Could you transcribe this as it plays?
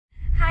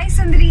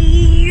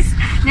സുന്ദരീസ്,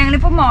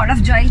 ഞങ്ങളിപ്പോൾ മോൾ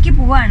ഓഫ് ജോയിലേക്ക്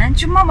പോവാണ്.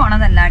 ചുമ്മാ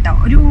പോണതല്ല കേട്ടോ,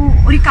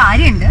 ഒരു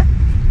കാര്യമുണ്ട്.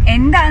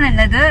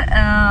 എന്താണെന്നുള്ളത്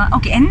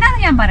ഓക്കെ,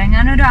 എന്താണെന്ന് ഞാൻ പറയാം.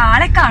 ഞാനൊരു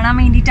ആളെ കാണാൻ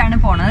വേണ്ടിയിട്ടാണ്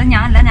പോണത്.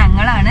 ഞാനല്ല,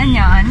 ഞങ്ങളാണ്.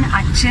 ഞാൻ,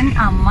 അച്ഛൻ,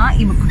 അമ്മ,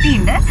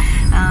 ഇവക്കുട്ടിയുണ്ട്.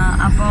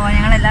 അപ്പോൾ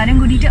ഞങ്ങളെല്ലാവരും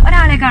കൂടിയിട്ട്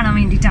ഒരാളെ കാണാൻ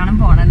വേണ്ടിയിട്ടാണ്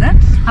പോണത്.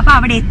 അപ്പോൾ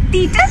അവിടെ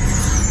എത്തിയിട്ട്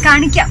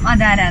കാണിക്കാം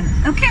അതാരാന്ന്.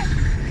 ഓക്കെ,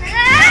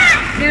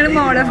 ഞങ്ങൾ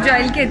മോൾ ഓഫ്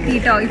ജോയിലേക്ക്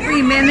എത്തിയിട്ടോ. ഇപ്പോൾ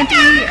ഇമ്മ എന്നിട്ട്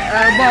ഈ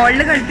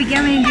ബോളിൽ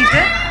കളിപ്പിക്കാൻ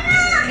വേണ്ടിയിട്ട്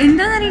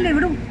എന്താണെന്നറിയില്ല,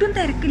 ഇവിടെ ഒട്ടും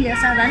തിരക്കില്ല.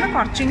 സാധാരണ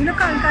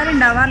കുറച്ചെങ്കിലുമൊക്കെ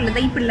ആൾക്കാരുണ്ടാവാറുള്ളത്.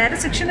 ഈ പിള്ളേരുടെ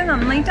സെക്ഷനിൽ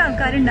നന്നായിട്ട്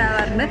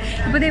ആൾക്കാരുണ്ടാവാറുണ്ട്.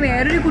 ഇപ്പോൾ ഇതേ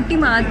വേറൊരു കുട്ടി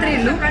മാത്രമേ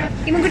ഉള്ളൂ.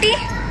 ഇമ്മക്കുട്ടി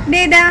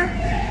ഇതേതാ?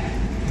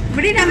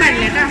 ഇവിടെ ഇടാൻ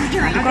പാടില്ല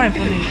കേട്ടോ,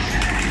 കുഴപ്പമൊന്നുമില്ല.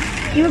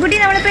 ഇമ്മക്കുട്ടി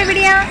നമ്മളിപ്പോൾ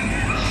എവിടെയാ?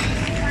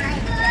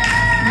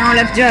 മോൾ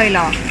ഓഫ്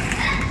ജോയിലോ?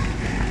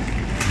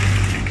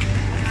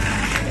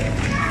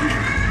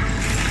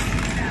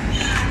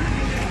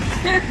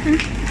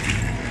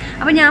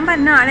 അപ്പോൾ ഞാൻ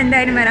പറഞ്ഞ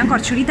ആളെന്തായാലും വരാൻ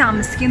കുറച്ചുകൂടി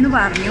താമസിക്കുമെന്ന്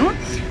പറഞ്ഞു.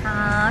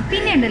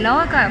 പിന്നെ ഉണ്ടല്ലോ,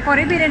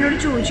 കുറേ പേര് എന്നോട്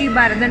ചോദിച്ചു ഈ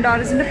ഭരതൻ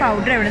ഡോറസിൻ്റെ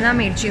പൗഡർ എവിടെ നിന്നാണ്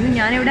മേടിച്ചതെന്ന്.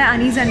 ഞാനിവിടെ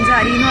അനീസ്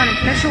അൻസാരി എന്ന്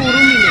പറഞ്ഞിട്ടുള്ള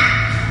ഷോറൂമില്ലേ.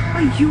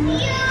 അയ്യോ,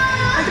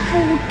 അത്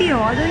പൂട്ടിയോ?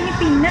 അത് ഇനി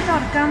പിന്നെ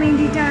തുറക്കാൻ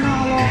വേണ്ടിയിട്ടാണോ?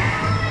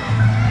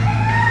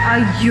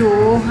 അയ്യോ,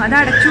 അത്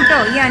അടച്ചു കേട്ടോ.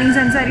 ഈ അനീസ്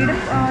അൻസാരിയുടെ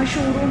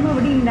ഷോറൂം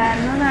ഇവിടെ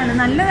ഉണ്ടായിരുന്നതാണ്.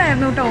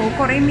 നല്ലതായിരുന്നു കേട്ടോ,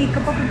 കുറേ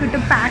മേക്കപ്പൊക്കെ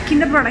കിട്ടും,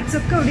 പാക്കിൻ്റെ പ്രൊഡക്ട്സ്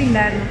ഒക്കെ ഇവിടെ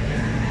ഉണ്ടായിരുന്നു.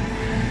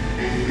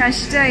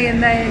 കഷ്ടമായി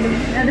എന്തായാലും,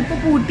 അതിപ്പോൾ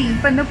പൂട്ടി.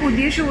 ഇപ്പം എന്താ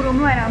പുതിയ ഷോറൂം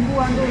വരാൻ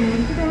പോകാൻ തോന്നുന്നു.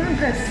 എനിക്ക് തോന്നുന്നു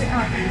ഡ്രസ്സ്,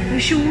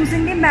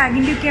 ഷൂസിൻ്റെയും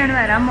ബാഗിൻ്റെ ഒക്കെയാണ്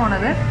വരാൻ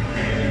പോണത്.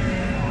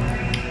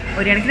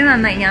 ഒരു കണക്കിന്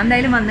നന്നായി. ഞാൻ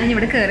എന്തായാലും വന്നു കഴിഞ്ഞാൽ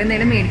ഇവിടെ കയറി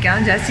എന്തായാലും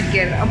മേടിക്കാമെന്ന്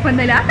വിചാരിച്ചിരിക്കുകയായിരുന്നു. അപ്പോൾ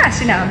എന്തായാലും ആ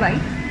കാശ് ലാഭമായി.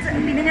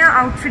 പിന്നെ ഞാൻ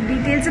ഔട്ട്ഫിറ്റ്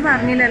ഡീറ്റെയിൽസ്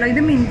പറഞ്ഞില്ലല്ലോ,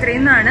 ഇത്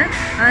മിന്ത്രയിൽ നിന്നാണ്.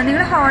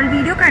 നിങ്ങൾ ഹോൾ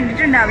വീഡിയോ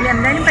കണ്ടിട്ടുണ്ടാവില്ല,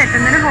 എന്തായാലും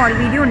പെട്ടെന്ന് തന്നെ ഹോൾ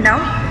വീഡിയോ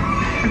ഉണ്ടാവും.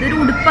 അതൊരു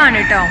ഉടുപ്പാണ്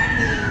കേട്ടോ,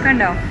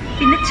 കണ്ടോ.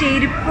 പിന്നെ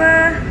ചെരുപ്പ്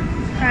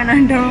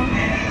കാണാണ്ടോ,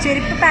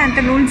 ചെരുപ്പ്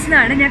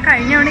പാന്തലൂൺസിനാണ്. ഞാൻ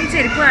കഴിഞ്ഞ തവണ ഈ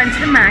ചെരുപ്പ്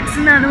കാണിച്ചത് മാക്സ്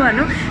എന്നാണ്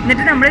പറഞ്ഞു.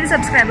 എന്നിട്ട് നമ്മളൊരു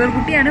സബ്സ്ക്രൈബർ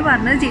കുട്ടിയാണ്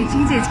പറഞ്ഞത്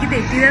ചേച്ചിക്ക്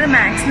തെറ്റിയത്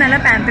മാക്സ് എന്നല്ല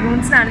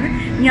പാന്തലൂൺസിനാണെന്ന്.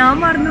 ഞാൻ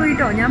മറന്നു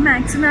പോയിട്ടോ, ഞാൻ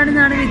മാക്സ്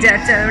എന്നാണെന്നാണ്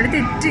വിചാരിച്ചത്. അവിടെ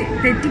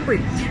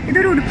തെറ്റിപ്പോയി.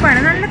 ഇതൊരു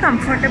ഉടുപ്പാണ്, നല്ല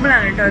കംഫർട്ടബിൾ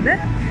ആണ് കേട്ടോ. അത്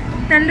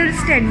നല്ലൊരു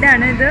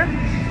സ്റ്റെഡാണ്. ഇത്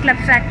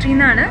ക്ലബ് ഫാക്ടറിയിൽ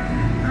നിന്നാണ്.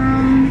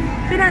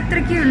 പിന്നെ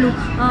അത്രയ്ക്കേ ഉള്ളൂ.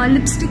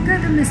 ലിപ്സ്റ്റിക്ക്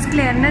മിസ്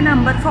ക്ലെയറിൻ്റെ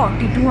നമ്പർ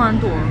 42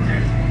 ആണെന്ന് തോന്നുന്നു.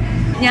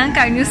 ഞാൻ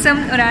കഴിഞ്ഞ ദിവസം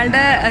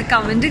ഒരാളുടെ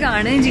കമൻറ്റ്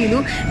കാണുകയും ചെയ്തു,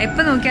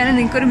 എപ്പോൾ നോക്കിയാലും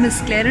നിങ്ങൾക്കൊരു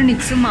മിസ് ക്ലെയറും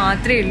നിക്സും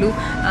മാത്രമേ ഉള്ളൂ,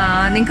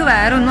 നിങ്ങൾക്ക്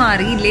വേറെ ഒന്നും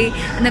അറിയില്ലേ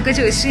എന്നൊക്കെ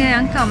ചോദിച്ചിട്ട്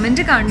ഞാൻ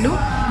കമൻറ്റ് കണ്ടു.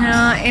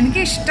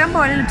 എനിക്ക് ഇഷ്ടം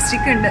പോലെ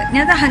ലിപ്സ്റ്റിക്ക് ഉണ്ട്.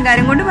 ഞാനത്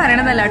അഹങ്കാരം കൊണ്ട്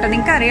പറയണതല്ല കേട്ടോ,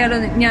 നിങ്ങൾക്ക്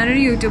അറിയാമല്ലോ,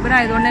 ഞാനൊരു യൂട്യൂബർ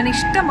ആയതുകൊണ്ട് തന്നെ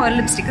ഇഷ്ടം പോലെ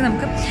ലിപ്സ്റ്റിക്ക്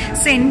നമുക്ക്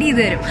സെൻഡ്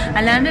ചെയ്ത് തരും.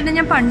 അല്ലാണ്ട് തന്നെ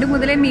ഞാൻ പണ്ട്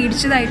മുതലേ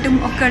മേടിച്ചതായിട്ടും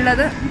ഒക്കെ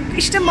ഉള്ളത്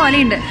ഇഷ്ടം പോലെ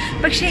ഉണ്ട്.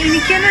 പക്ഷേ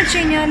എനിക്കെന്ന് വെച്ച്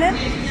കഴിഞ്ഞാൽ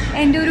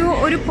എൻ്റെ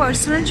ഒരു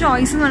പേഴ്സണൽ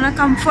ചോയ്സ് എന്ന് പറഞ്ഞാൽ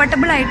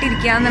കംഫർട്ടബിൾ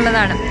ആയിട്ടിരിക്കുക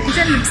എന്നുള്ളതാണ്.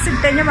 എന്നുവെച്ചാൽ ലിപ്സ്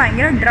ഇട്ട് കഴിഞ്ഞാൽ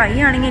ഭയങ്കര ഡ്രൈ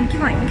ആണെങ്കിൽ എനിക്ക്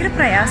ഭയങ്കര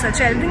പ്രയാസമാണ്.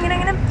 ചിലത്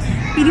ഇങ്ങനെ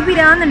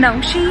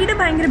പിരിപിരാന്നുണ്ടാവും. ഷെയ്ഡ്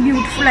ഭയങ്കര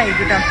ബ്യൂട്ടിഫുൾ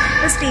ആയിരിക്കും കേട്ടോ.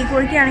 ഇപ്പോൾ സ്റ്റേ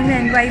ക്വാളിറ്റി ആണെങ്കിലും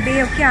എൻവൈബേ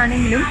ഒക്കെ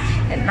ആണെങ്കിലും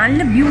നല്ല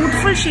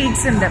ബ്യൂട്ടിഫുൾ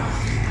ഷെയ്ഡ്സ് ഉണ്ട്.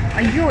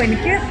 അയ്യോ,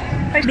 എനിക്ക്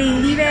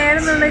ഡെയിലി വെയർ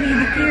എന്നുള്ള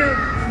രീതിക്ക്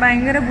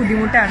ഭയങ്കര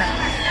ബുദ്ധിമുട്ടാണ്.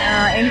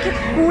 എനിക്ക്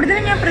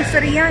കൂടുതലും ഞാൻ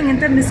പ്രിഫർ ചെയ്യുക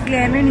ഇങ്ങനത്തെ മിസ്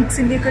ക്ലെയറിൻ്റെ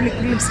നിക്സിൻ്റെ ഒക്കെ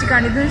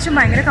ലിപ്സ്റ്റിക്കാണ്. ഇതെന്ന് വെച്ചാൽ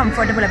ഭയങ്കര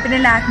കംഫർട്ടബിളാണ്. പിന്നെ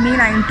ലാക്മി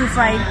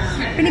 925,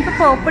 പിന്നെ ഇപ്പോൾ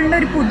പേർപ്പിളിൻ്റെ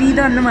ഒരു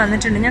പുതിയതൊന്നും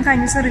വന്നിട്ടുണ്ട്. ഞാൻ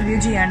കഴിഞ്ഞ ദിവസം റിവ്യൂ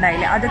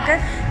ചെയ്യാണ്ടായില്ല. അതൊക്കെ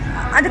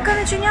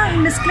എന്ന് വെച്ച് കഴിഞ്ഞാൽ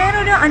മിസ് ക്ലെയർ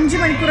ഒരു 5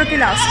 മണിക്കൂറൊക്കെ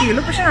ലാസ്റ്റ്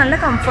ചെയ്യുള്ളൂ, പക്ഷെ നല്ല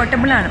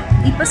കംഫർട്ടബിളാണ്.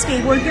 ഇപ്പോൾ സ്റ്റേ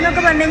ക്വാളിറ്റി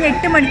എന്നൊക്കെ പറഞ്ഞു കഴിഞ്ഞാൽ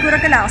 8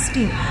 മണിക്കൂറൊക്കെ ലാസ്റ്റ്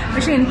ചെയ്യും.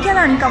 പക്ഷെ എനിക്കത്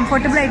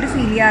അൺകംഫർട്ടബിളായിട്ട്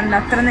ഫീൽ ചെയ്യാറുണ്ട്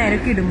അത്ര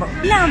നേരമൊക്കെ ഇടുമ്പോൾ.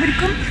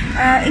 എല്ലാവർക്കും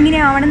ഇങ്ങനെ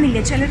ആവണമെന്നില്ല.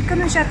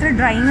 ചിലർക്കെന്ന് വെച്ചാൽ അത്ര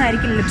ഡ്രൈങ്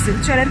ആയിരിക്കും ലിപ്സ്,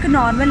 ചിലർക്ക്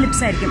നോർമൽ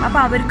ലിപ്സ് ആയിരിക്കും.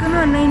 അപ്പോൾ അവർക്കെന്ന്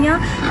പറഞ്ഞു കഴിഞ്ഞാൽ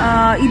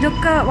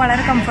ഇതൊക്കെ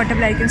വളരെ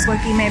കംഫർട്ടബിൾ ആയിരിക്കും.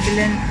 സ്കോക്കി,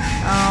 മെബിലിൻ,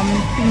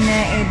 പിന്നെ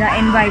ഏതാ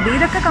എൻവൈബേ,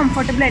 ഇതൊക്കെ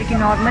കംഫർട്ടബിൾ ആയിരിക്കും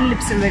നോർമൽ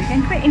ലിപ്സുള്ളവർക്ക്.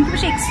 എനിക്ക്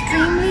പക്ഷേ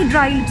എക്സ്ട്രീംലി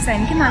ഡ്രൈ ലിപ്സാണ്.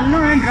 എനിക്ക്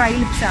നല്ലോണം ഡ്രൈ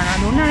ലിപ്സാണ്.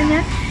 അതുകൊണ്ടാണ്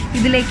ഞാൻ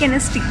ഇതിലേക്ക് തന്നെ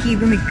സ്റ്റിക്ക്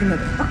ചെയ്ത്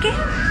നിൽക്കുന്നത്. ഓക്കെ,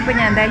 അപ്പോൾ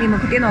ഞാൻ എന്തായാലും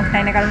ഇമ്മക്കുട്ടിയെ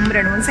നോക്കാനേക്കാൾ മുമ്പ്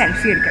 2-3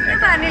 സെൽഫി എടുക്കട്ടെ.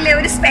 പറഞ്ഞില്ലേ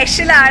ഒരു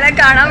സ്പെഷ്യൽ ആളെ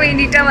കാണാൻ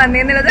വേണ്ടിയിട്ടാണ്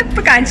വന്നതെന്നുള്ളത്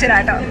ഇപ്പോൾ കാണിച്ചു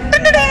തരാട്ടോ.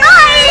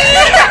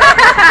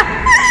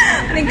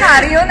 നിങ്ങൾക്ക്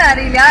അറിയോന്ന്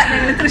അറിയില്ല,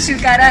 ഞങ്ങൾ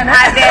തൃശ്ശൂർക്കാരാണ്.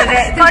 അതെ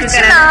അതെ,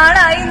 കുറച്ച്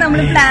നാളായി നമ്മൾ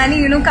പ്ലാൻ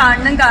ചെയ്യണു,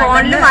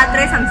 കാണണം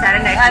മാത്രമേ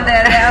സംസാരം. അതെ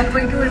അതെ, അപ്പൊ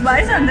എനിക്ക്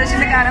ഒരുപാട്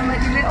സന്തോഷം കാണാൻ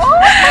പറ്റില്ല.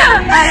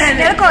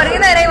 ഞങ്ങൾ കുറെ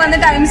നേരമായി വന്ന്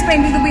ടൈം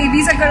സ്പെൻഡ് ചെയ്തു.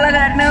 ബേബീസ് ഒക്കെ ഉള്ള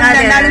കാരണം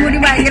രണ്ടാളും കൂടി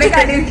ഭയങ്കര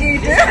കളിയൊക്കെ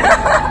ആയിട്ട്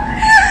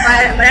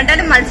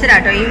രണ്ടാലും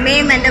മത്സരാട്ടോ.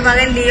 ഇമ്മയും എന്റെ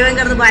മകൻ ലീവും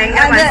കിടന്ന്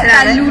ഭയങ്കര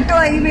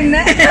കല്ലൂട്ടമായി.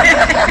 പിന്നെ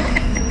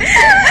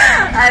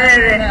അതെ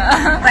അതെ,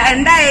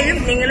 എന്തായാലും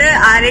നിങ്ങള്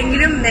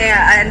ആരെങ്കിലും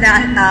എന്താ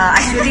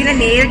അശ്വതിനെ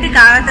നേരിട്ട്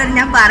കാണാത്തത്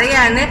ഞാൻ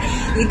പറയാണ്,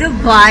 ഇത്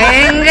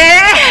ഭയങ്കര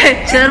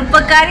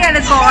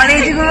ചെറുപ്പക്കാരിയാണ്,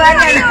 കോളേജ്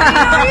കുമാരിയാണ്.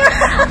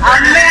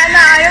 അമ്മയാന്ന്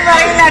ആരും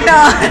പറയില്ല കേട്ടോ.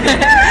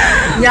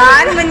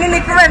 ഞാൻ മുന്നിൽ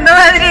നിൽക്കുമ്പോ എന്തോ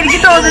മാതിരി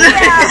എനിക്ക് തോന്നുന്നു.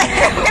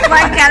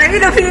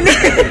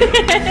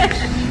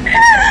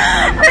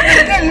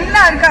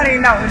 എല്ലാവർക്കും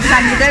അറിയണ്ടാവും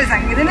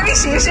സംഗീതത്തിന്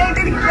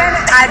വിശേഷമായിട്ടിരിക്കുകയാണ്.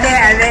 അതെ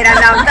അതെ,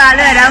 രണ്ടാമത്തെ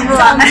ആള് വരാൻ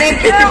പോവാ.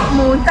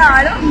 മൂത്ത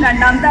ആളും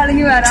രണ്ടാമത്തെ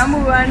ആളിങ്ങി വരാൻ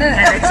പോവാണ്.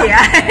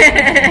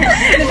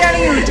 എന്നിട്ടാണ്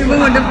യൂട്യൂബ്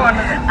കൊണ്ട്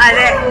പോണത്.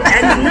 അതെ,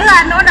 നിങ്ങൾ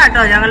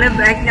കാരണോണ്ടാട്ടോ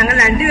ഞങ്ങൾ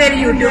രണ്ടുപേരും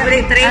യൂട്യൂബിൽ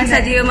ഇത്രയും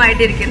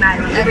സജീവമായിട്ടിരിക്കുന്ന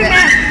ആളുണ്ട്.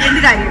 പിന്നെ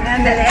എന്ത് കാര്യം.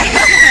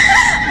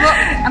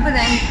 അപ്പൊ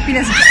ഞാൻ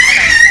പിന്നെ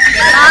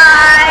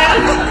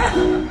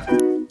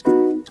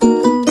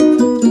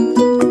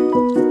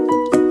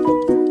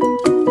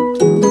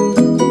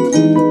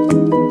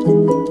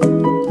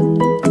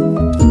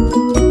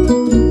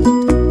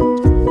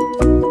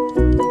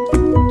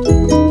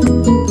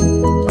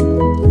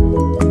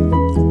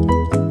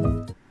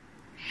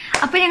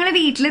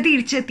വീട്ടിൽ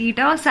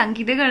തിരിച്ചെത്തിയിട്ടോ.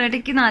 സംഗീത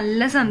കണ്ടിട്ട്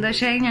നല്ല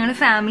സന്തോഷമായി. ഞങ്ങൾ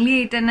ഫാമിലി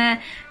ആയിട്ട് തന്നെ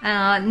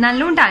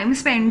നല്ലോണം ടൈം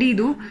സ്പെൻഡ്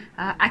ചെയ്തു.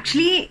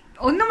 ആക്ച്വലി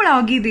ഒന്നും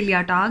വ്ളോഗ് ചെയ്തില്ല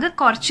കേട്ടോ. ആകെ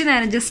കുറച്ച്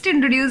നേരം ജസ്റ്റ്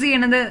ഇൻട്രൊഡ്യൂസ്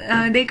ചെയ്യണത്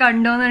ഇതേ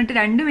കണ്ടോന്ന് പറഞ്ഞിട്ട്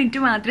 2 മിനിറ്റ്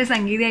മാത്രമേ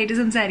സംഗീതമായിട്ട്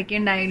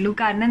സംസാരിക്കേണ്ടായുള്ളൂ.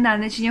 കാരണം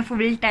എന്താണെന്ന് വെച്ച് കഴിഞ്ഞാൽ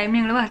ഫുൾ ടൈം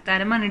ഞങ്ങൾ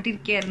വർത്താനം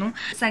പറഞ്ഞിട്ടിരിക്കുകയായിരുന്നു.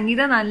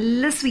 സംഗീത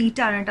നല്ല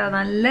സ്വീറ്റ് ആണ് കേട്ടോ,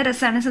 നല്ല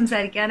രസമാണ്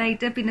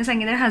സംസാരിക്കാനായിട്ട്. പിന്നെ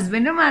സംഗീത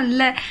ഹസ്ബൻഡും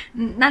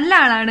നല്ല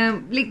ആളാണ്,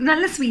 ലൈക്ക്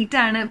നല്ല സ്വീറ്റ്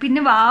ആണ്.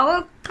 പിന്നെ വാവ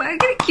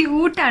ഭയങ്കര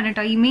ക്യൂട്ടാണ്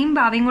കേട്ടോ. ഇമയും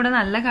ഭാവയും കൂടെ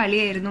നല്ല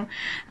കളിയായിരുന്നു.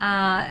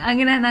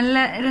 അങ്ങനെ നല്ല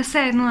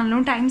രസമായിരുന്നു,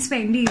 നല്ലോണം ടൈം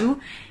സ്പെൻഡ് ചെയ്തു.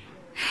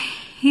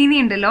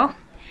 ഇനിയുണ്ടല്ലോ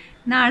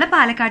നാളെ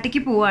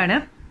പാലക്കാട്ടേക്ക് പോവാണ്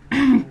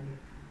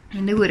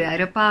എന്റെ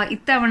ഗുരുവായൂരപ്പ.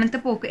 ഇത്തവണത്തെ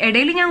പോക്ക്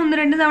ഇടയിൽ ഞാൻ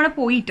 1-2 തവണ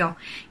പോയിട്ടോ.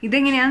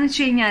 ഇതെങ്ങനെയാന്ന്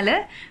വെച്ച് കഴിഞ്ഞാല്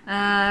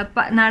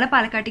നാളെ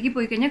പാലക്കാട്ടേക്ക്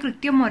പോയി കഴിഞ്ഞാൽ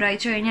കൃത്യം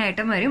ഒരാഴ്ച കഴിഞ്ഞ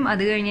ഏട്ടം വരും.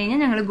 അത് കഴിഞ്ഞ്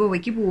കഴിഞ്ഞാൽ ഞങ്ങൾ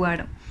ഗോവയ്ക്ക്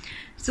പോവാണ്.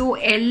 സോ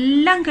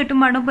എല്ലാം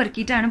കെട്ടുംപാടും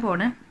പെറുക്കിയിട്ടാണ്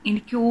പോണേ.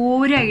 എനിക്ക്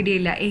ഒരു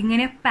ഐഡിയ ഇല്ല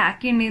എങ്ങനെ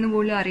പാക്ക് ചെയ്യണ്ടെന്ന്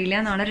പോലും അറിയില്ല.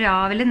 നാളെ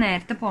രാവിലെ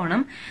നേരത്തെ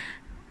പോണം.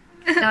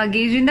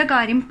 ലഗേജിന്റെ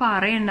കാര്യം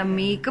പറയണ്ട,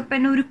 മേക്കപ്പ്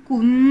തന്നെ ഒരു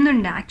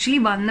കുന്നുണ്ട്. ആക്ച്വലി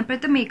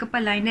വന്നപ്പോഴത്തെ മേക്കപ്പ്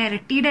അല്ല, അതിന്റെ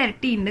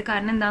ഇരട്ടി ഉണ്ട്.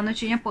 കാരണം എന്താന്ന്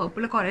വെച്ച് കഴിഞ്ഞാൽ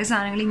പേർപ്പിൾ കുറെ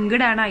സാധനങ്ങൾ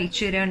ഇങ്ങോട്ടാണ്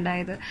അയച്ചു തരിക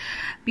ഉണ്ടായത്,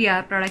 PR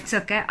പ്രൊഡക്ട്സ്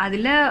ഒക്കെ.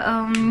 അതില്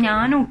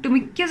ഞാൻ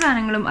ഒട്ടുമിക്ക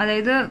സാധനങ്ങളും,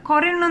 അതായത്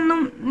കുറെ എണ്ണൊന്നും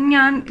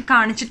ഞാൻ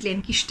കാണിച്ചിട്ടില്ല,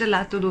 എനിക്ക്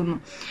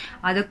ഇഷ്ടമല്ലാത്തതൊന്നും.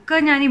 അതൊക്കെ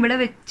ഞാൻ ഇവിടെ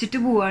വെച്ചിട്ട്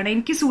പോവാണ്.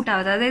 എനിക്ക് സൂട്ട്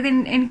ആവാത്തത്, അതായത്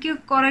എനിക്ക്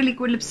കുറെ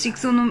ലിക്വിഡ്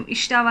ലിപ്സ്റ്റിക്സ് ഒന്നും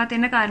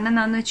ഇഷ്ടമാവാത്തതിന്റെ കാരണം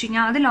എന്താണെന്ന് വെച്ച്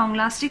കഴിഞ്ഞാൽ അത് ലോങ്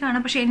ലാസ്റ്റിക് ആണ്,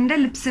 പക്ഷെ എന്റെ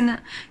ലിപ്സിന്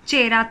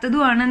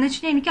ചേരാത്തതുമാണെന്ന് വെച്ച്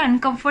കഴിഞ്ഞാൽ എനിക്ക്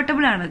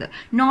അൺകംഫർട്ടബിൾ ആണത്.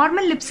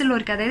 നോർമൽ ലിപ്സ്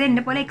ഉള്ളവർക്ക്, അതായത്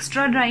എന്റെ പോലെ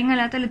എക്സ്ട്രാ ഡ്രൈയിങ്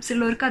അല്ലാത്ത ലിപ്സ്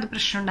ഉള്ളവർക്ക് അത്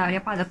പ്രശ്നം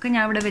ഉണ്ടാവില്ല. അപ്പൊ അതൊക്കെ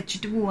ഞാൻ ഇവിടെ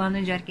വെച്ചിട്ട് പോവാന്ന്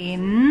വിചാരിക്കുക.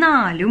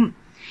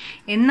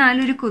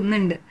 എന്നാലും ഒരു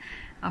കുന്നുണ്ട്.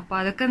 അപ്പൊ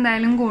അതൊക്കെ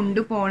എന്തായാലും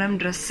കൊണ്ടുപോകണം.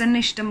 ഡ്രസ്സ് തന്നെ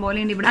ഇഷ്ടം പോലെ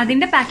ഉണ്ട് ഇവിടെ.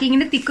 അതിന്റെ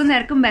പാക്കിങ്ങിന്റെ തിക്കും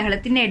തിരക്കും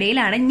ബഹളത്തിന്റെ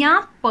ഇടയിലാണ് ഞാൻ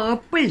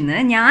പേർപ്പിളിന്ന്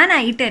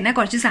ഞാനായിട്ട് തന്നെ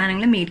കുറച്ച്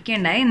സാധനങ്ങൾ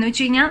മേടിക്കേണ്ടായി. എന്ന്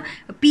വെച്ച് കഴിഞ്ഞാൽ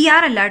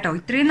PR അല്ല കേട്ടോ,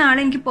 ഇത്രയും നാളെ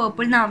എനിക്ക്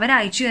പേർപ്പിളിന്ന് അവർ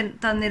അയച്ചു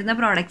തന്നിരുന്ന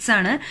പ്രോഡക്ട്സ്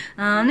ആണ്.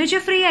 എന്ന്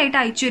വെച്ചാൽ ഫ്രീ ആയിട്ട്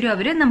അയച്ചു തരും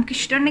അവര്. നമുക്ക്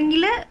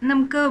ഇഷ്ടമുണ്ടെങ്കിൽ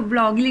നമുക്ക്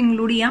വ്ളോഗിൽ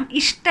ഇൻക്ലൂഡ് ചെയ്യാം,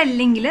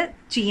 ഇഷ്ടമല്ലെങ്കിൽ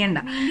ചെയ്യണ്ട.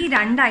 ഈ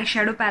 2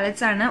 ഐഷാഡോ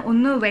പാലറ്റ്സ് ആണ്.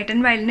 ഒന്ന്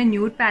വെറ്റൻവൈൽഡിന്റെ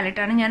ന്യൂഡ്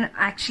പാലറ്റ് ആണ്. ഞാൻ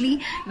ആക്ച്വലി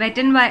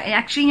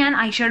ഞാൻ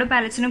ഐഷാഡോ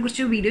പാലറ്റ്സിനെ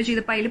കുറിച്ച് വീഡിയോ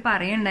ചെയ്തപ്പോൾ അതിൽ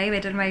പറയണ്ടായി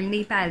വെറ്റൻവൈൽഡിന്റെ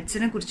ഈ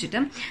പാലറ്റ്സിനെ കുറിച്ചിട്ട്.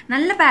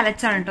 നല്ല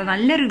പാലറ്റ്സ് ആണ് കേട്ടോ,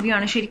 നല്ല റിവ്യൂ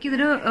ആണ്. ശരിക്കും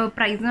ഇതൊരു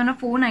പ്രൈസ് എന്ന് പറഞ്ഞാൽ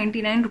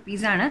 499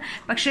 rupees ആണ്,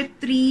 പക്ഷെ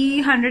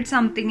 300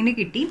 സംതിങ്ങിന്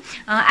കിട്ടി.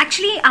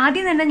 ആക്ച്വലി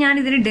ആദ്യം തന്നെ ഞാൻ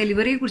ഇതിന്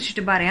ഡെലിവറിയെ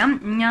കുറിച്ചിട്ട് പറയാം.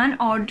 ഞാൻ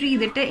ഓർഡർ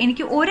ചെയ്തിട്ട്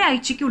എനിക്ക്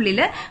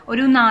ഒരാഴ്ചക്കുള്ളിൽ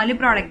ഒരു 4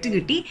 പ്രോഡക്റ്റ്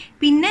കിട്ടി.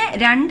 പിന്നെ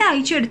 2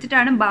 ആഴ്ച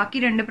എടുത്തിട്ടാണ് ബാക്കി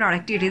 2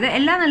 പ്രോഡക്റ്റ് കിട്ടിയത്.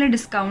 എല്ലാം നല്ല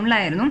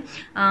ഡിസ്കൗണ്ടിലായിരുന്നു.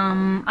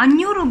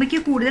 500 രൂപയ്ക്ക്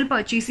കൂടുതൽ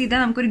പർച്ചേസ് ചെയ്താൽ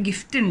നമുക്കൊരു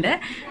ഗിഫ്റ്റ് ഉണ്ട്.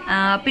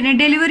 പിന്നെ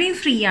ഡെലിവറിയും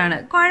ഫ്രീ ആണ്.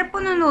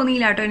 കുഴപ്പമൊന്നും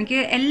തോന്നിയില്ല കേട്ടോ. എനിക്ക്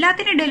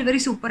എല്ലാത്തിനും ഡെലിവറി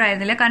സൂപ്പർ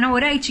ആയിരുന്നില്ല, കാരണം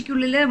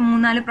ഒരാഴ്ചക്കുള്ളിൽ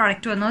 3-4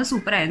 പ്രോഡക്റ്റ് വന്നത്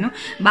സൂപ്പർ ആയിരുന്നു.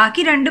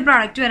 ബാക്കി 2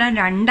 പ്രോഡക്റ്റ് വരാൻ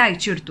 2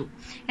 ആഴ്ച എടുത്തു.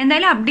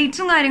 എന്തായാലും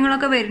അപ്ഡേറ്റ്സും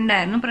കാര്യങ്ങളൊക്കെ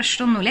വരുന്നുണ്ടായിരുന്നു,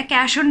 പ്രശ്നമൊന്നുമില്ല.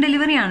 ക്യാഷ് ഓൺ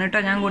ഡെലിവറി ആണ്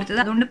കേട്ടോ ഞാൻ കൊടുത്തത്,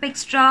 അതുകൊണ്ട് ഇപ്പൊ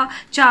എക്സ്ട്രാ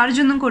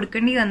ചാർജ് ഒന്നും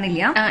കൊടുക്കേണ്ടി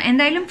വന്നില്ല.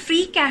 എന്തായാലും ഫ്രീ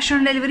ക്യാഷ്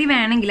ഓൺ ഡെലിവറി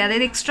വേണമെങ്കിൽ,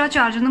 അതായത് എക്സ്ട്രാ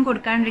ചാർജ് ഒന്നും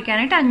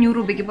കൊടുക്കാണ്ടിരിക്കാനായിട്ട് 500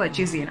 രൂപയ്ക്ക്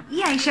പർച്ചേസ് ചെയ്യണം. ഈ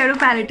ഐഷാഡോ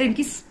പാലറ്റ്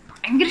എനിക്ക്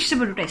ഭയങ്കര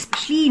ഇഷ്ടപ്പെട്ടു.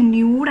 എസ്പെഷ്യലി ഈ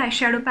ന്യൂഡ്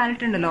ഐഷാഡോ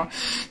പാലറ്റ് ഉണ്ടല്ലോ,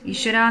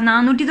 ഈശ്വര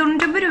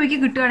 499 രൂപയ്ക്ക്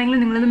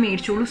കിട്ടുകയാണെങ്കിൽ നിങ്ങളിത്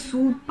മേടിച്ചോളൂ.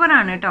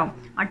 സൂപ്പറാണ് കേട്ടോ,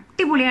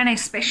 അടിപൊളിയാണ്.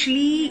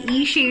 എസ്പെഷ്യലി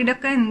ഈ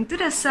ഷെയ്ഡൊക്കെ എന്ത്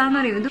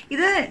രസമാണെന്ന് അറിയുന്നത്.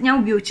 ഇത് ഞാൻ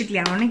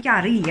ഉപയോഗിച്ചിട്ടില്ല, അതുകൊണ്ട് എനിക്ക്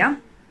അറിയില്ല.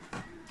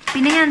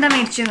 പിന്നെ ഞാൻ എന്താ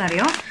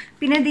മേടിച്ചതെന്നറിയോ,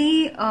 പിന്നെ ഇത് ഈ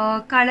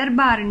കളർ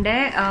ബാറിന്റെ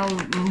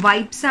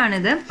വൈപ്സ്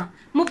ആണിത്.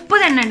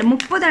 30 എണ്ണം ഉണ്ട്.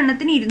 30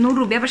 എണ്ണത്തിന് 200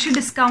 രൂപ, പക്ഷെ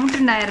ഡിസ്കൗണ്ട്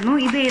ഉണ്ടായിരുന്നു.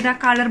 ഇത് ഏതാ,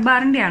 കളർ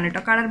ബാറിന്റെ ആണ്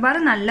കേട്ടോ. കളർ ബാർ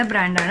നല്ല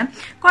ബ്രാൻഡാണ്,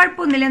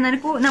 കുഴപ്പമൊന്നുമില്ല.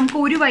 നമുക്ക്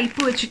ഒരു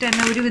വൈപ്പ് വെച്ചിട്ട്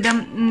തന്നെ ഒരുവിധം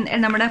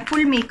നമ്മുടെ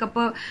ഫുൾ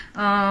മേക്കപ്പ്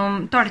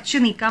തുടച്ച്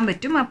നീക്കാൻ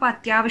പറ്റും. അപ്പൊ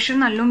അത്യാവശ്യം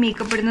നല്ല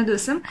മേക്കപ്പ് ഇടുന്ന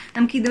ദിവസം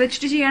നമുക്ക് ഇത്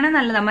വെച്ചിട്ട് ചെയ്യണേ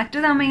നല്ലതാണ്.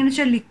 മറ്റേതാകുമ്പോൾ എങ്ങനെ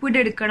വെച്ചാൽ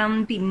ലിക്വിഡ് എടുക്കണം.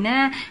 പിന്നെ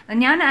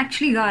ഞാൻ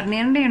ആക്ച്വലി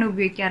ഗാർണിയറിന്റെ ആണ്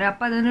ഉപയോഗിക്കാറ്.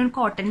 അപ്പൊ അതിനൊരു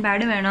കോട്ടൺ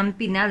പാഡ് വേണം.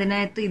 പിന്നെ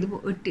അതിനകത്ത് ഇത്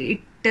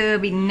ഇട്ട്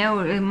പിന്നെ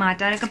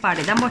മാറ്റാനൊക്കെ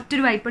പാടില്ല. ഇതാകുമ്പോൾ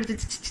ഒറ്റൊരു വൈപ്പ്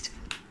എടുത്ത്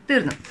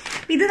തീർന്നു.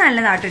 ഇത്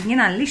നല്ലതാട്ടോ, എനിക്ക്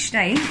നല്ല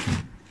ഇഷ്ടമായി.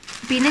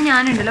 പിന്നെ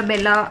ഞാനുണ്ടല്ലോ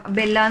ബെല്ല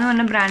എന്ന്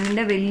പറഞ്ഞ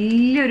ബ്രാൻഡിന്റെ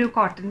വലിയൊരു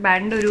കോട്ടൺ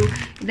പാഡിന്റെ ഒരു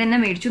ഇതന്നെ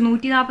മേടിച്ചു.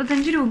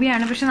 145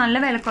 രൂപയാണ്, പക്ഷെ നല്ല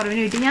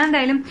വിലക്കുറവിന് കിട്ടി. ഞാൻ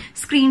എന്തായാലും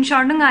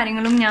സ്ക്രീൻഷോട്ടും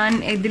കാര്യങ്ങളും ഞാൻ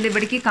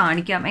ഇവിടേക്ക്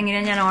കാണിക്കാം,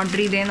 എങ്ങനെയാണ് ഞാൻ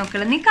ഓർഡർ ചെയ്തതെന്നൊക്കെ.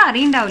 നിങ്ങൾക്ക്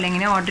അറിയുണ്ടാവില്ല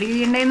എങ്ങനെ ഓർഡർ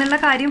ചെയ്യേണ്ടതെന്നുള്ള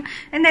കാര്യം,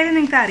 എന്തായാലും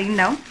നിങ്ങൾക്ക്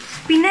അറിയുണ്ടാവും.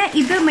 പിന്നെ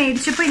ഇത്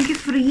മേടിച്ചപ്പോൾ എനിക്ക്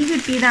ഫ്രീ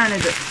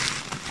കിട്ടിയതാണിത്,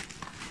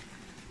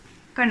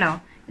 കണ്ടോ.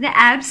 ഇത്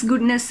abs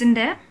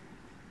ഗുഡ്നെസിന്റെ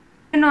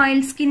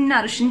oil skin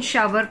nourishing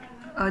shower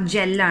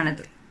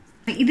ജെല്ലാണിത്.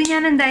 ഇത്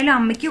ഞാൻ എന്തായാലും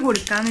അമ്മയ്ക്ക്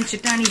കൊടുക്കാന്ന്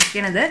വെച്ചിട്ടാണ്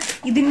ഇരിക്കണത്.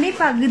 ഇതിന്റെ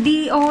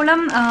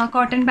പകുതിയോളം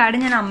കോട്ടൺ പാഡ്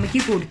ഞാൻ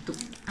അമ്മയ്ക്ക് കൊടുത്തു.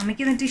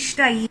 അമ്മയ്ക്ക് എന്നിട്ട്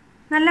ഇഷ്ടമായി,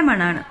 നല്ല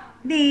മണാണ്.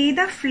 ഇത്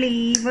ഏതാ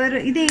ഫ്ലേവർ,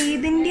 ഇത്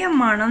ഏതിന്റെ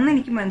മണം എന്ന്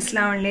എനിക്ക്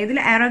മനസ്സിലാവണില്ലേ. ഇതിൽ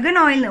അറഗൺ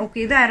ഓയിൽ, ഓക്കെ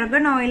ഇത്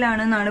അറഗൺ ഓയിൽ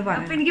ആണെന്നാണ്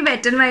പറഞ്ഞത്. അപ്പൊ എനിക്ക്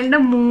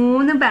വെറ്റൻവൈൽഡിന്റെ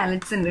 3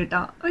 പാലറ്റ്സ് ഉണ്ട്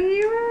കേട്ടോ.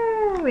 അയ്യോ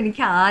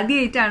എനിക്ക്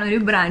ആദ്യമായിട്ടാണ് ഒരു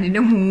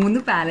ബ്രാൻഡിൻ്റെ 3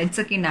 പാലറ്റ്സ്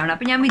ഒക്കെ ഉണ്ടാവുന്നത്.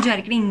 അപ്പോൾ ഞാൻ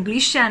വിചാരിക്കണം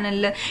ഇംഗ്ലീഷ്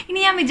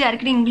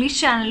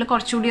ചാനലിൽ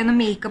കുറച്ചുകൂടി ഒന്ന്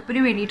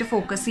മേക്കപ്പിന് വേണ്ടിയിട്ട്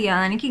ഫോക്കസ്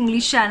ചെയ്യാം. എനിക്ക്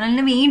ഇംഗ്ലീഷ്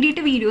ചാനലിന്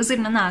വേണ്ടിയിട്ട് വീഡിയോസ്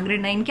ഇടണമെന്ന്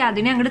ആഗ്രഹമുണ്ടായി. എനിക്ക്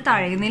അതിനെ അങ്ങോട്ട്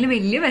തഴയുന്നതിൽ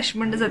വലിയ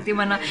വിഷമമുണ്ട് സത്യം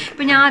പറഞ്ഞാൽ.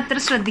 ഇപ്പം ഞാൻ അത്ര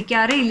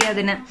ശ്രദ്ധിക്കാറേ ഇല്ല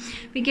അതിന്.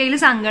 എനിക്ക് അതിൽ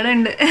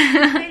സങ്കടമുണ്ട്.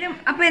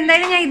 അപ്പോൾ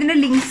എന്തായാലും ഞാൻ ഇതിൻ്റെ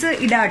ലിങ്ക്സ്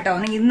ഇടാം കേട്ടോ.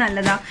 ഇത്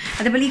നല്ലതാണ്.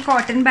 അതേപോലെ ഈ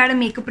കോട്ടൺ പാഡ്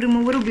മേക്കപ്പ്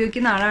റിമൂവർ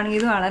ഉപയോഗിക്കുന്ന ആളാണെങ്കിൽ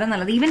ഇത് വളരെ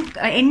നല്ലത്. ഈവൻ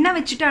എണ്ണ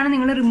വെച്ചിട്ടാണ്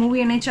നിങ്ങൾ റിമൂവ്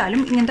ചെയ്യണമെന്ന്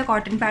വെച്ചാലും ഇങ്ങനത്തെ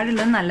കോട്ടൺ പാഡ്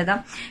ഉള്ളത്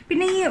നല്ലതാണ്.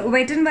 പിന്നെ ഈ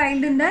വെറ്റ് ആൻഡ്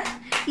വൈൽഡിൻ്റെ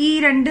ഈ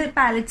 2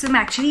 പാലറ്റ്സും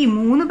ആക്ച്വലി ഈ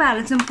 3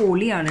 പാലറ്റ്സും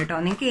പൊളിയാണ് കേട്ടോ.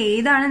 നിങ്ങൾക്ക്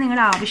ഏതാണ്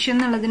നിങ്ങളുടെ ആവശ്യം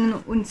എന്നുള്ളതിന്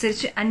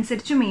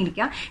അനുസരിച്ച്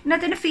മേടിക്കാം.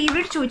 ഇതിനകത്ത് എൻ്റെ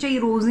ഫേവറേറ്റ് ചോദിച്ചാൽ ഈ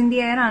റോസിൻ്റെ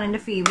എയർ ആണ്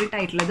എൻ്റെ ഫേവറേറ്റ്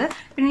ആയിട്ടുള്ളത്.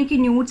 പിന്നെ എനിക്ക്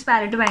ന്യൂഡ്സ്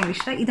പാലറ്റ് ഭയങ്കര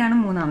ഇഷ്ടം. ഇതാണ്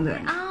 3ാമത്.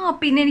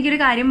 പിന്നെ എനിക്കൊരു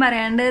കാര്യം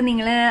പറയാണ്ട്,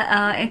 നിങ്ങൾ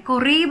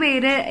കുറേ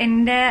പേര്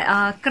എൻ്റെ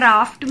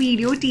ക്രാഫ്റ്റ്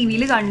വീഡിയോ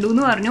TV-യിൽ കണ്ടു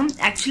എന്ന് പറഞ്ഞു.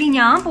 ആക്ച്വലി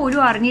ഞാൻ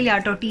പോലും അറിഞ്ഞില്ല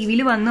കേട്ടോ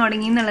TV-യിൽ വന്നു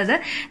തുടങ്ങി എന്നുള്ളത്.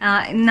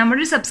 നമ്മുടെ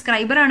ഒരു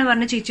സബ്സ്ക്രൈബറാണ്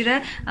പറഞ്ഞ ചേച്ചിയുടെ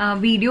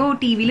വീഡിയോ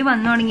TV-യിൽ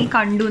വന്നു തുടങ്ങി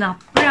കണ്ടു എന്ന്.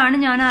 അപ്പോഴാണ്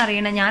ഞാൻ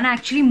അറിയണത്. ഞാൻ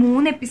ആക്ച്വലി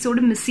 3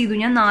 എപ്പിസോഡ് മിസ് ചെയ്തു.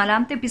 ഞാൻ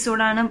 4ാമത്തെ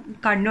എപ്പിസോഡാണ്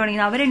കണ്ടു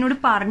തുടങ്ങിയത്. അവരെന്നോട്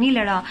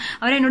പറഞ്ഞില്ലടാ,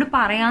 അവരെന്നോട്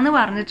പറയാന്ന്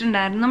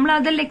പറഞ്ഞിട്ടുണ്ടായിരുന്നു. നമ്മൾ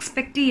അതെല്ലാം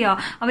എക്സ്പെക്ട്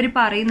ചെയ്യുക അവർ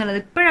പറയുന്നുള്ളത്.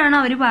 ഇപ്പോഴാണ്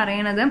അവർ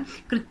പറയണത്.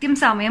 കൃത്യം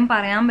സമയം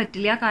പറയാൻ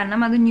പറ്റില്ല,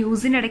 കാരണം അത്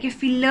ന്യൂസിൻ്റെ ഇടയ്ക്ക്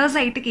ഫില്ലേഴ്സ്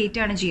ആയിട്ട്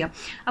കയറ്റുകയാണ് ചെയ്യുക.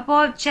 അപ്പോൾ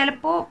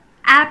ചിലപ്പോൾ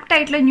ആപ്റ്റ്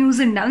ആയിട്ടുള്ള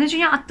ന്യൂസ് ഉണ്ടാവും എന്ന് വെച്ച്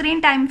കഴിഞ്ഞാൽ അത്രയും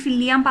ടൈം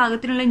ഫില്ല് ചെയ്യാൻ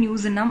പാകത്തിനുള്ള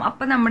ന്യൂസ് ഉണ്ടാവും.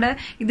 അപ്പം നമ്മുടെ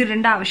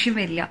ഇതിടേണ്ട ആവശ്യം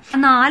വരില്ല.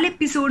 4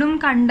 എപ്പിസോഡും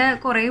കണ്ട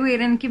കുറേ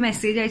പേര് എനിക്ക്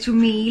മെസ്സേജ് അയച്ചു,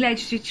 മെയിൽ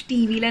അയച്ചു,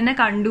 TV-യിൽ തന്നെ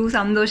കണ്ടു,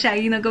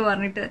 സന്തോഷമായി എന്നൊക്കെ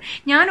പറഞ്ഞിട്ട്.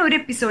 ഞാൻ 1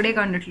 എപ്പിസോഡേ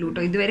കണ്ടിട്ടുള്ളൂ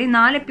കേട്ടോ ഇതുവരെ.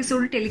 4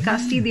 എപ്പിസോഡ്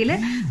ടെലികാസ്റ്റ് ചെയ്തതിൽ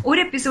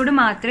 1 എപ്പിസോഡ്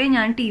മാത്രമേ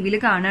ഞാൻ TV-യിൽ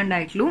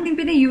കാണാണ്ടായിട്ടുള്ളൂ.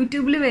 പിന്നെ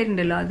യൂട്യൂബിൽ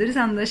വരുന്നുണ്ടല്ലോ, അതൊരു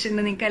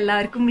സന്തോഷമുണ്ട്. നിങ്ങൾക്ക്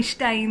എല്ലാവർക്കും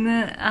ഇഷ്ടമായി എന്ന്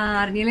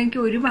അറിഞ്ഞാൽ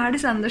എനിക്ക് ഒരുപാട്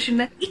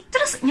സന്തോഷമുണ്ട്.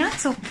 ഞാൻ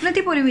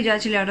സ്വപ്നത്തിൽ പോലും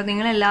വിചാരിച്ചില്ല കേട്ടോ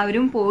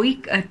നിങ്ങളെല്ലാവരും പോയി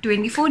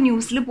 24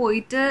 ന്യൂസിൽ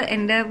പോയിട്ട്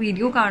എൻ്റെ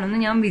വീഡിയോ കാണുമെന്ന്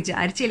ഞാൻ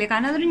വിചാരിച്ചില്ല.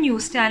 കാരണം അതൊരു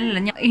ന്യൂസ്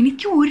ചാനലല്ല.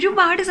 എനിക്ക്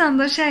ഒരുപാട്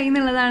സന്തോഷമായി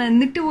എന്നുള്ളതാണ്.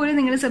 എന്നിട്ട് പോലും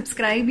നിങ്ങൾ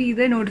സബ്സ്ക്രൈബ്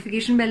ചെയ്ത്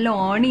നോട്ടിഫിക്കേഷൻ ബെല്ല്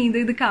ഓൺ ചെയ്ത്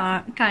ഇത്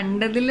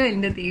കണ്ടതിൽ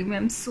എൻ്റെ ദൈവം,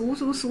 I M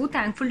so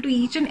thankful to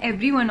each and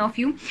every one of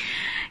U.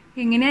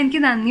 എങ്ങനെയാണ് എനിക്ക്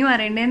നന്ദി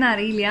പറയേണ്ടതെന്ന്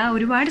അറിയില്ല.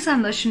 ഒരുപാട്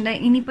സന്തോഷമുണ്ട്.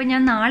 ഇനിയിപ്പോൾ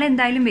ഞാൻ നാളെ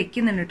എന്തായാലും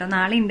വെക്കുന്നുണ്ട് കേട്ടോ.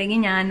 നാളെ ഉണ്ടെങ്കിൽ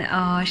ഞാൻ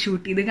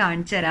ഷൂട്ട് ചെയ്ത്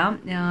കാണിച്ചു തരാം.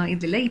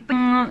 ഇതിൽ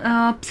ഇപ്പം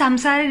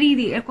സംസാര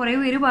രീതി കുറേ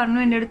പേര്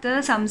പറഞ്ഞു എൻ്റെ അടുത്ത്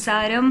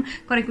സംസാരം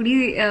കുറെ കൂടി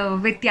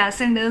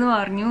വ്യത്യാസം ഉണ്ട് എന്ന്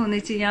പറഞ്ഞു. എന്ന്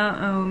വെച്ച് കഴിഞ്ഞാൽ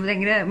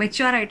ഭയങ്കര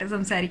മെച്ചുവറായിട്ട്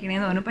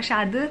സംസാരിക്കണേന്ന് പറഞ്ഞു. പക്ഷെ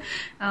അത്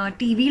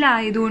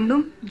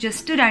TV-യിലായതുകൊണ്ടും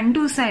ജസ്റ്റ് 2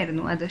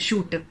 ദിവസമായിരുന്നു അത്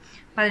ഷൂട്ട്.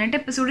 18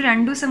 എപ്പിസോഡ്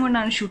 2 ദിവസം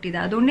കൊണ്ടാണ് ഷൂട്ട്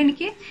ചെയ്തത്. അതുകൊണ്ട്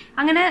എനിക്ക്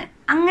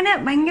അങ്ങനെ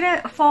ഭയങ്കര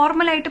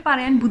ഫോർമലായിട്ട്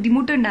പറയാൻ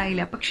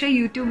ബുദ്ധിമുട്ടുണ്ടായില്ല. പക്ഷെ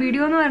യൂട്യൂബ്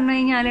വീഡിയോ എന്ന് പറഞ്ഞു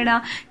കഴിഞ്ഞാലെടാ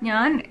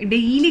ഞാൻ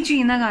ഡെയിലി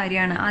ചെയ്യുന്ന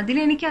കാര്യമാണ്.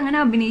 അതിലെനിക്ക് അങ്ങനെ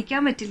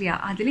അഭിനയിക്കാൻ പറ്റില്ല.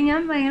 അതിൽ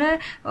ഞാൻ ഭയങ്കര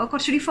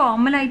കുറച്ചുകൂടി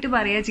ഫോർമലായിട്ട്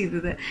പറയുക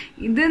ചെയ്തത്.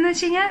 ഇതെന്ന്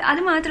വെച്ച് കഴിഞ്ഞാൽ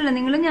അത് മാത്രമല്ല,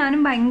 നിങ്ങളും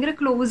ഞാനും ഭയങ്കര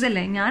ക്ലോസ്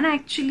അല്ലേ. ഞാൻ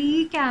ആക്ച്വലി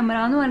ക്യാമറ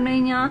എന്ന് പറഞ്ഞു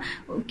കഴിഞ്ഞാൽ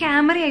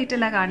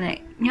ക്യാമറയായിട്ടല്ല കാണുന്നത്.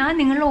 ഞാൻ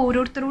നിങ്ങൾ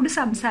ഓരോരുത്തരോട്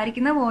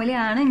സംസാരിക്കുന്ന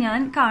പോലെയാണ് ഞാൻ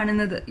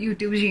കാണുന്നത്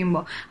യൂട്യൂബ്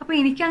ചെയ്യുമ്പോൾ. അപ്പോൾ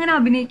എനിക്കങ്ങനെ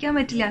അഭിനയിക്കാൻ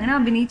പറ്റില്ല. അങ്ങനെ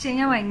അഭിനയിച്ചു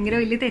കഴിഞ്ഞാൽ ഭയങ്കര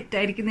വലിയ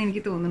തെറ്റായിരിക്കും എന്ന്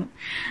എനിക്ക് തോന്നുന്നു.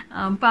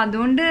 അപ്പം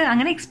അതുകൊണ്ട്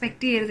അങ്ങനെ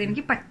എക്സ്പെക്ട് ചെയ്യരുത്.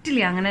 എനിക്ക്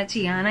പറ്റില്ല അങ്ങനെ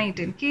ചെയ്യാനായിട്ട്.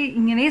 എനിക്ക്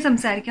ഇങ്ങനെ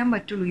സംസാരിക്കാൻ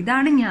പറ്റുള്ളൂ.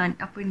 ഇതാണ് ഞാൻ.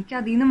 അപ്പോൾ എനിക്ക്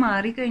അതിൽ നിന്ന്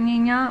മാറിക്കഴിഞ്ഞ്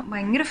കഴിഞ്ഞാൽ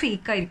ഭയങ്കര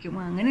ഫേക്കായിരിക്കും.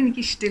 അങ്ങനെ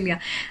എനിക്കിഷ്ടമില്ല.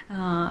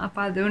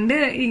 അപ്പോൾ അതുകൊണ്ട്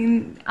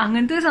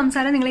അങ്ങനത്തെ ഒരു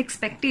സംസാരം നിങ്ങൾ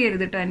എക്സ്പെക്ട്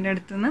ചെയ്യരുത് കേട്ടോ എൻ്റെ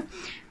അടുത്തുനിന്ന്.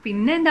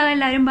 പിന്നെ എന്താ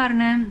എല്ലാവരും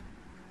പറഞ്ഞു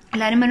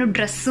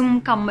ഡ്രസ്സും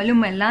കമ്മലും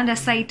എല്ലാം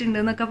രസമായിട്ടുണ്ട്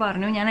എന്നൊക്കെ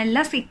പറഞ്ഞു. ഞാൻ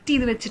എല്ലാം സെറ്റ്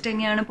ചെയ്ത് വെച്ചിട്ട്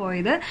തന്നെയാണ്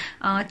പോയത്.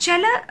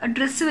 ചില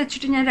ഡ്രസ്സ്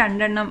വെച്ചിട്ട് ഞാൻ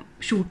 2 എണ്ണം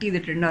ഷൂട്ട്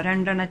ചെയ്തിട്ടുണ്ടോ,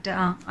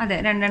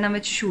 2 എണ്ണം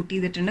വെച്ച് ഷൂട്ട്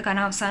ചെയ്തിട്ടുണ്ട്.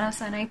 കാരണം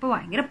അവസാനമായി ഇപ്പോൾ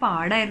ഭയങ്കര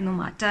പാടായിരുന്നു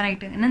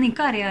മാറ്റാനായിട്ട്. എന്നാൽ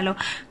നിങ്ങൾക്ക് അറിയാമല്ലോ,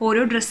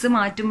 ഓരോ ഡ്രസ്സ്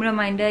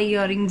മാറ്റുമ്പോഴും അതിൻ്റെ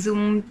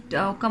ഇയറിങ്സും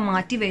ഒക്കെ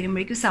മാറ്റി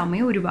വരുമ്പോഴേക്കും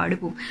സമയം ഒരുപാട്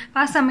പോകും.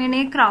 അപ്പോൾ ആ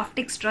സമയം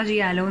ക്രാഫ്റ്റ് എക്സ്ട്രാ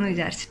ചെയ്യാമല്ലോ എന്ന്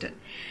വിചാരിച്ചിട്ട്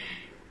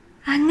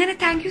അങ്ങനെ.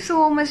 Thank you so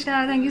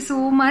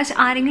much.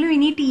 ആരെങ്കിലും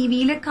ഇനി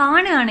TV-യിൽ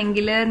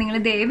കാണുകയാണെങ്കിൽ നിങ്ങൾ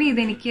ദയവ്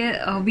ചെയ്ത് എനിക്ക്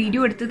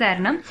വീഡിയോ എടുത്ത്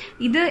തരണം.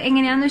 ഇത്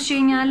എങ്ങനെയാണെന്ന് വെച്ച്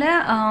കഴിഞ്ഞാൽ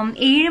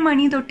 7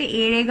 മണി തൊട്ട്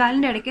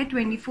 7:15 ഇടയ്ക്ക്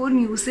 24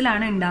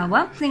 ന്യൂസിലാണ്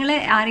ഉണ്ടാവുക. നിങ്ങൾ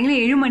ആരെങ്കിലും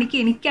 7 മണിക്ക്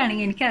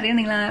എനിക്കാണെങ്കിൽ, എനിക്കറിയാം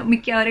നിങ്ങൾ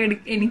മിക്കവാറും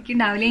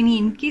എനിക്കുണ്ടാവില്ല. ഇനി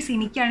ഇൻ കേസ്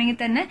എനിക്കാണെങ്കിൽ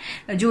തന്നെ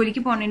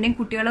ജോലിക്ക് പോകണമെങ്കിൽ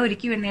കുട്ടികളെ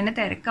ഒരുക്കി വരുന്നതിൻ്റെ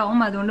തിരക്കാവും.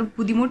 അതുകൊണ്ട്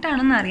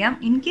ബുദ്ധിമുട്ടാണെന്ന് അറിയാം.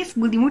 ഇൻ കേസ്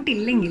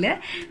ബുദ്ധിമുട്ടില്ലെങ്കിൽ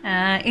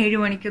 7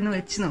 മണിക്കൊന്ന്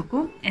വെച്ച്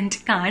നോക്കൂ.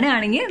 എന്നിട്ട്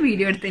കാണുകയാണെങ്കിൽ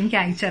വീഡിയോ എടുത്ത് എനിക്ക്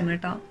അയച്ചു തരണം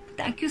കേട്ടോ.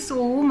 താങ്ക് യു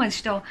സോ മച്ച്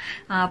കേട്ടോ.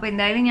 അപ്പോൾ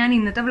എന്തായാലും ഞാൻ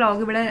ഇന്നത്തെ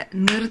വ്ളോഗ് ഇവിടെ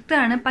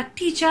നിർത്തുകയാണ്.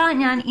 പറ്റിച്ചാൽ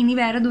ഞാൻ ഇനി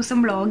വേറെ ദിവസം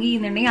വ്ളോഗ്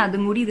ചെയ്യുന്നുണ്ടെങ്കിൽ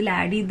അതും കൂടി ഇതിൽ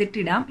ആഡ്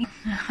ചെയ്തിട്ടിടാം.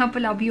 അപ്പോൾ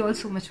love you all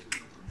so much.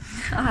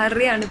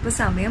 6:30 ഇപ്പോൾ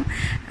സമയം.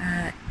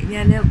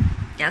 ഞാൻ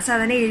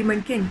സാധാരണ 7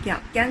 മണിക്ക് എനിക്കാം.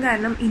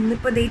 കാരണം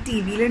ഇന്നിപ്പോൾ ദേ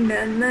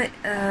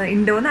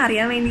TV-യിലുണ്ടോയെന്ന്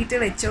അറിയാൻ വേണ്ടിയിട്ട്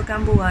വെച്ച്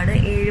നോക്കാൻ പോവാണ്.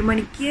 7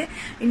 മണിക്ക്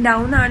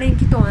ഉണ്ടാവും എന്നാണ്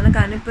എനിക്ക് തോന്നുന്നത്.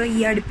 കാരണം ഇപ്പോൾ ഈ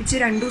അടുപ്പിച്ച്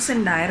 2 ദിവസം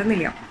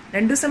ഉണ്ടായിരുന്നില്ല.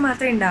 2 ദിവസം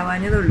മാത്രമേ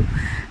ഉണ്ടാവാഞ്ഞതുള്ളൂ.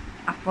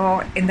 അപ്പോൾ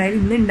എന്തായാലും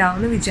ഇന്ന്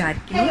ഉണ്ടാവുമെന്ന്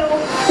വിചാരിക്കുന്നു.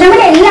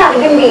 നമ്മുടെ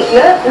എല്ലാവരുടെയും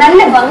വീട്ടില് നല്ല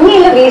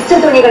ഭംഗിയുള്ള വേസ്റ്റ്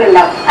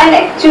തുണികളുണ്ടാവും അല്ലെ.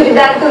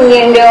 ചുരിദാർ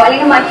തുണിയുണ്ടോ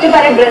അല്ലെങ്കിൽ മറ്റു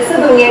പല ഡ്രസ്സ്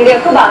തുണിയുണ്ടോ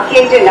ഒക്കെ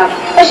ബാക്കിയായിട്ടുണ്ടാവും.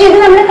 പക്ഷെ ഇത്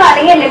നമ്മൾ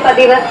കളയല്ലേ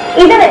പതിവ്.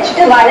 ഇത്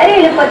വെച്ചിട്ട് വളരെ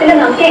എളുപ്പത്തിൽ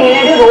നമുക്ക് എങ്ങനെ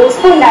ഒരു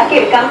റോസ്റ്റ് ഉണ്ടാക്കി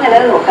എടുക്കാം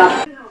എന്നുള്ളത് നോക്കാം.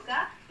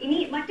 ഇനി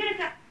മറ്റൊരു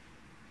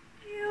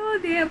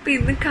അപ്പൊ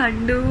ഇന്ന്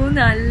കണ്ടു,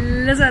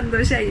 നല്ല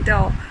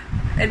സന്തോഷായിട്ടോ.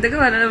 എന്തൊക്കെ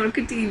പറഞ്ഞാൽ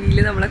നമുക്ക് ടി വിയിൽ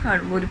നമ്മളെ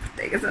കാണുമ്പോൾ ഒരു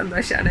പ്രത്യേക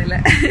സന്തോഷമാണ് അല്ലേ.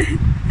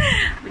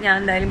 അപ്പം ഞാൻ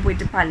എന്തായാലും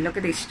പോയിട്ട്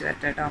പല്ലൊക്കെ തേച്ചിട്ട്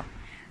വരട്ടെ കേട്ടോ.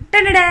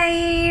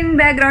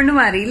 ബാക്ക്ഗ്രൗണ്ട്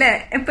മാറിയില്ലേ?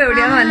 ഇപ്പൊ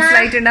എവിടെയാന്ന്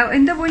മനസ്സിലായിട്ടുണ്ടാവും.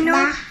 എന്താ പൊന്നു,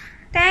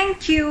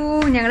 താങ്ക് യു.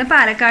 ഞങ്ങൾ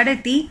പാലക്കാട്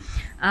എത്തി.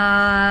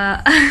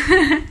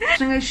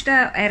 ഭക്ഷണം കഴിച്ചിട്ട്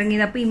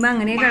ഇറങ്ങിയത്. അപ്പൊ ഇമ്മ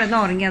അങ്ങനെ കിടന്ന്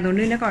ഉറങ്ങി,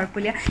 അതുകൊണ്ട് പിന്നെ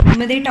കുഴപ്പമില്ല.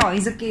 ഇമ്മതേ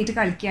ടോയ്സ് ഒക്കെ ആയിട്ട്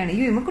കളിക്കുകയാണ്.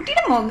 അയ്യോ, ഇമ്മ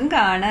കുട്ടിയുടെ മുഖം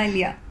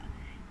കാണാനില്ല.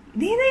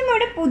 ഇതേതാ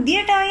ഇവിടെ പുതിയ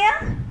ടോയ?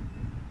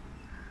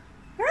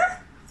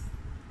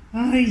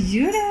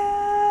 അയ്യോടാ,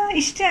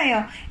 ഇഷ്ടായോ?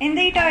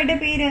 എന്താ ഈ ടോയുടെ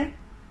പേര്?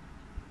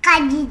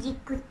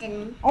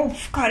 ഓ,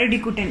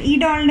 കരടിക്കുട്ടൻ. ഈ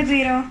ഡോളിന്റെ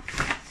പേരോ?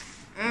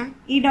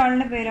 ഈ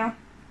ഡോളിന്റെ പേരോ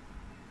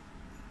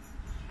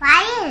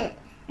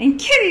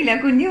എനിക്കറിയില്ല,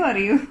 കുഞ്ഞു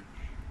പറയൂ.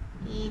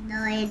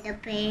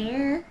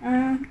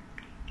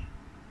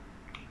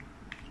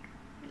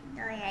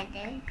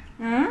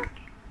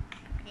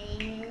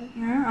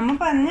 അമ്മ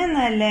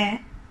പറഞ്ഞല്ലേ?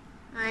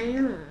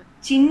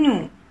 ചിന്നു.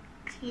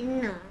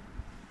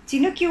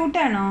 ചിന്നു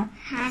ക്യൂട്ടാണോ?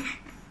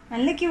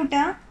 നല്ല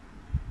ക്യൂട്ടാ.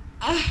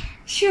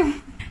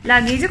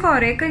 ലഗേജ്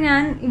കുറെയൊക്കെ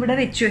ഞാൻ ഇവിടെ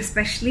വെച്ചു,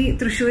 എസ്പെഷ്യലി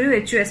തൃശ്ശൂർ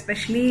വെച്ചു.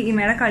 എസ്പെഷ്യലി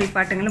ഇമ്മയുടെ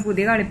കളിപ്പാട്ടങ്ങൾ,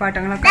 പുതിയ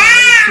കളിപ്പാട്ടങ്ങളൊക്കെ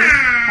വെച്ചു.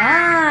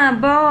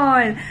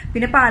 ബോൾ.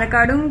 പിന്നെ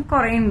പാലക്കാടും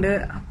കുറെ ഉണ്ട്,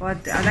 അപ്പൊ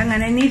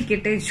അതങ്ങനെ തന്നെ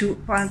ഇരിക്കട്ടെ വെച്ചു.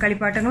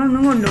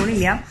 കളിപ്പാട്ടങ്ങളൊന്നും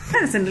കൊണ്ടുപോകണില്ല.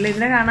 രസമുണ്ടല്ലോ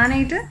ഇതിനെ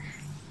കാണാനായിട്ട്.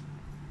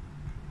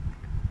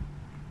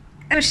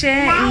 പക്ഷെ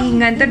ഈ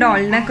ഇങ്ങനത്തെ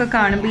ഡോളിനൊക്കെ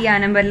കാണുമ്പോൾ ഈ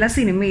അനബെല്ല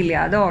സിനിമയില്ല,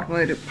 അത് ഓർമ്മ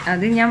വരും.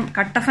 അത് ഞാൻ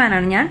കട്ട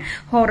ഫാനാണ്. ഞാൻ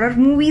ഹൊറർ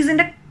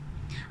മൂവീസിന്റെ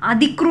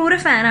അതിക്രൂര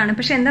ഫാനാണ്.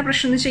 പക്ഷെ എന്താ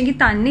പ്രശ്നം എന്ന് വെച്ചാൽ എനിക്ക്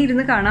തന്നെ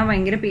ഇരുന്ന് കാണാൻ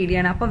ഭയങ്കര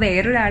പേടിയാണ്. അപ്പൊ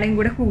വേറൊരാളെയും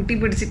കൂടെ കൂട്ടി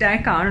പിടിച്ചിട്ടാണ്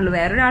കാണുള്ളൂ.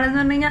 വേറൊരാളെന്ന്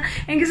പറഞ്ഞു കഴിഞ്ഞാൽ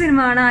എനിക്ക് സിനിമ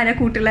കാണാൻ ആരാ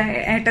കൂട്ടുള്ള?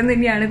 ഏട്ടൻ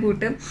തന്നെയാണ്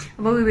കൂട്ട്.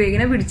 അപ്പോൾ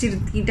വിവേകിനെ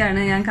പിടിച്ചിരുത്തിയിട്ടാണ്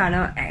ഞാൻ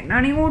കാണുക.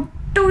 ഏട്ടനാണെങ്കിൽ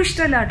ഒട്ടും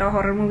ഇഷ്ടമല്ല കേട്ടോ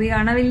ഹൊറർ മൂവി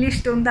കാണാൻ. വലിയ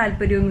ഇഷ്ടവും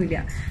താല്പര്യമൊന്നുമില്ല.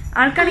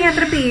 ആൾക്കാണെങ്കിൽ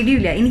അത്ര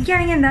പേടിയില്ല.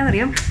 എനിക്കാണെങ്കിൽ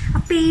എന്താണെന്നറിയാം, ആ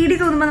പേടി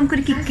തോന്നുമ്പോൾ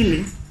നമുക്കൊരു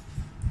കിക്കില്ലേ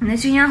എന്ന്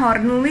വെച്ച് കഴിഞ്ഞാൽ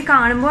ഹൊറർ മൂവി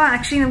കാണുമ്പോൾ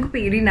ആക്ച്വലി നമുക്ക്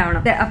പേടി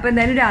ഉണ്ടാവണം. അപ്പൊ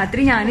എന്തായാലും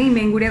രാത്രി ഞാനും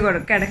ഇമ്മയും കൂടിയാ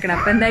കിടക്കണം.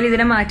 അപ്പൊ എന്തായാലും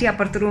ഇതിനെ മാറ്റി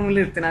അപ്പുറത്തെ റൂമിൽ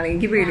നിർത്തണം,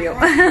 അതെനിക്ക് പേടിയോ.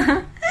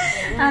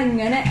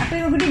 അങ്ങനെ. അപ്പൊ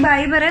കുട്ടി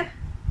ബൈ പറ.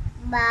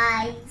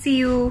 See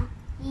you.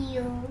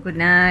 Good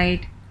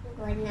night.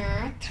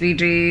 Sweet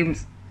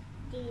dreams.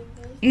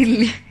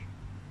 ഇല്ല,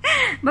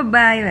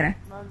 ബൈ പറ.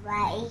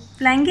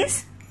 Flying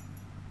kiss.